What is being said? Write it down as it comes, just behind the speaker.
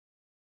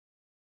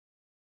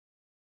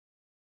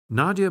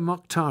Nadia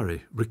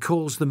Mokhtari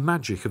recalls the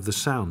magic of the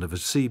sound of a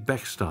C.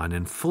 Bechstein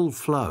in full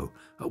flow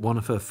at one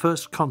of her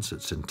first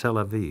concerts in Tel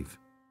Aviv.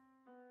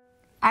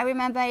 I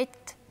remember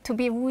it to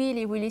be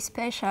really, really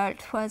special.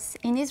 It was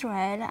in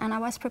Israel, and I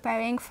was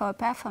preparing for a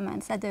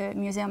performance at the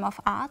Museum of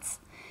Arts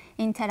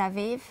in Tel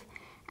Aviv,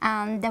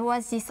 and there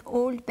was this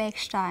old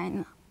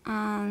Bechstein,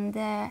 and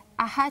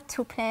I had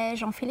to play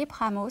Jean-Philippe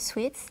Rameau's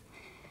suites,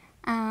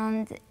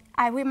 and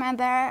I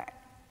remember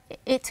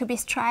it to be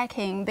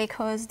striking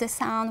because the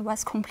sound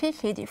was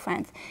completely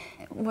different.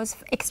 It was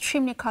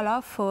extremely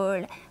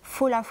colorful,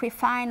 full of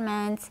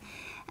refinement,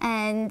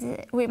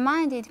 and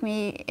reminded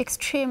me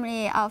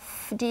extremely of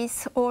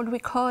these old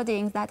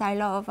recordings that I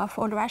love, of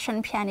old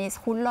Russian pianists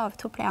who love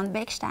to play on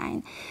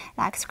Bechstein,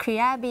 like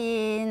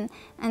Skrjabin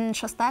and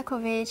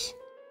Schostakowitsch.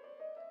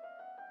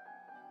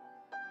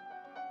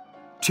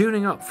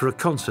 Tuning up for a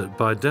concert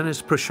by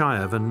Denis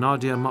Proshayev and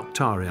Nadia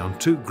Mokhtari on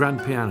two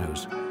grand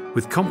pianos,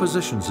 with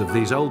compositions of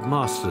these old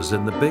masters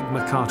in the big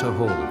Mercato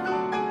Hall.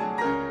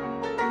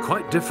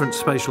 Quite different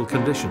spatial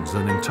conditions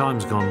than in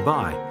times gone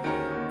by,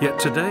 yet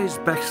today's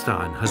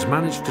Bechstein has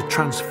managed to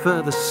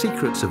transfer the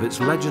secrets of its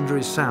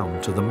legendary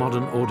sound to the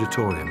modern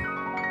auditorium.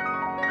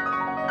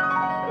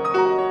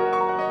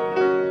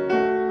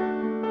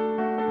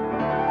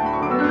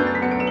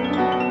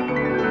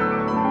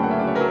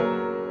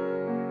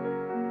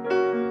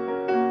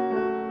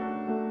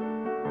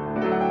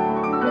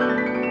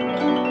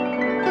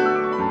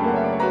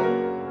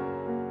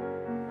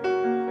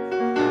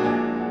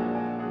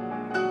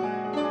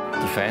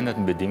 Die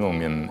veränderten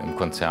Bedingungen im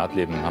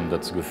Konzertleben haben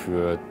dazu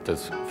geführt,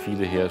 dass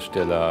viele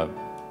Hersteller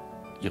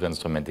ihre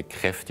Instrumente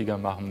kräftiger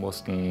machen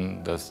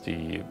mussten, dass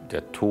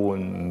der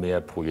Ton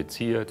mehr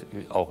projiziert,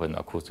 auch in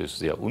akustisch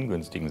sehr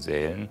ungünstigen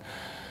Sälen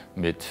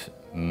mit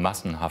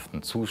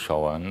massenhaften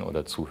Zuschauern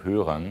oder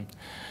Zuhörern.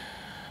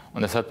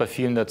 Und das hat bei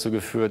vielen dazu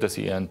geführt, dass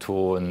sie ihren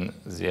Ton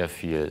sehr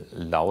viel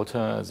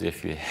lauter, sehr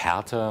viel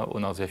härter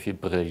und auch sehr viel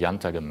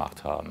brillanter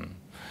gemacht haben.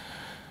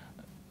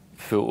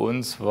 Für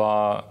uns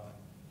war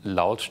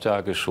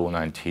Lautstärke schon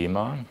ein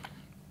Thema,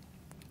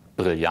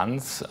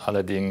 Brillanz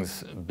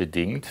allerdings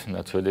bedingt,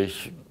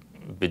 natürlich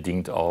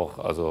bedingt auch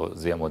also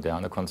sehr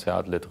moderne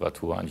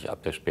Konzertliteratur, eigentlich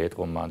ab der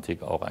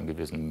Spätromantik auch einen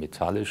gewissen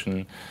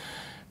metallischen,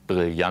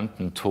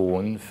 brillanten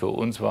Ton. Für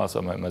uns war es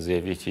aber immer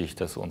sehr wichtig,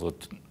 dass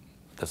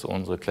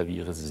unsere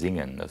Klaviere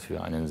singen, dass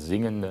wir einen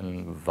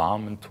singenden,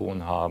 warmen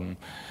Ton haben,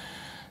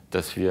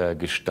 dass wir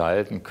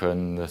gestalten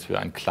können, dass wir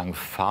einen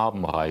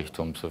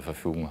Klangfarbenreichtum zur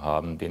Verfügung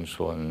haben, den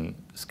schon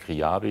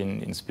Skrjabin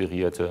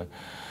inspirierte.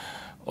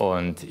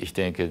 Und ich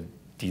denke,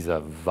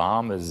 dieser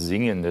warme,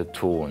 singende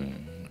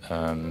Ton,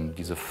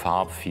 diese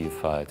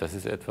Farbvielfalt, das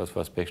ist etwas,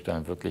 was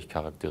Bechstein wirklich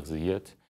charakterisiert.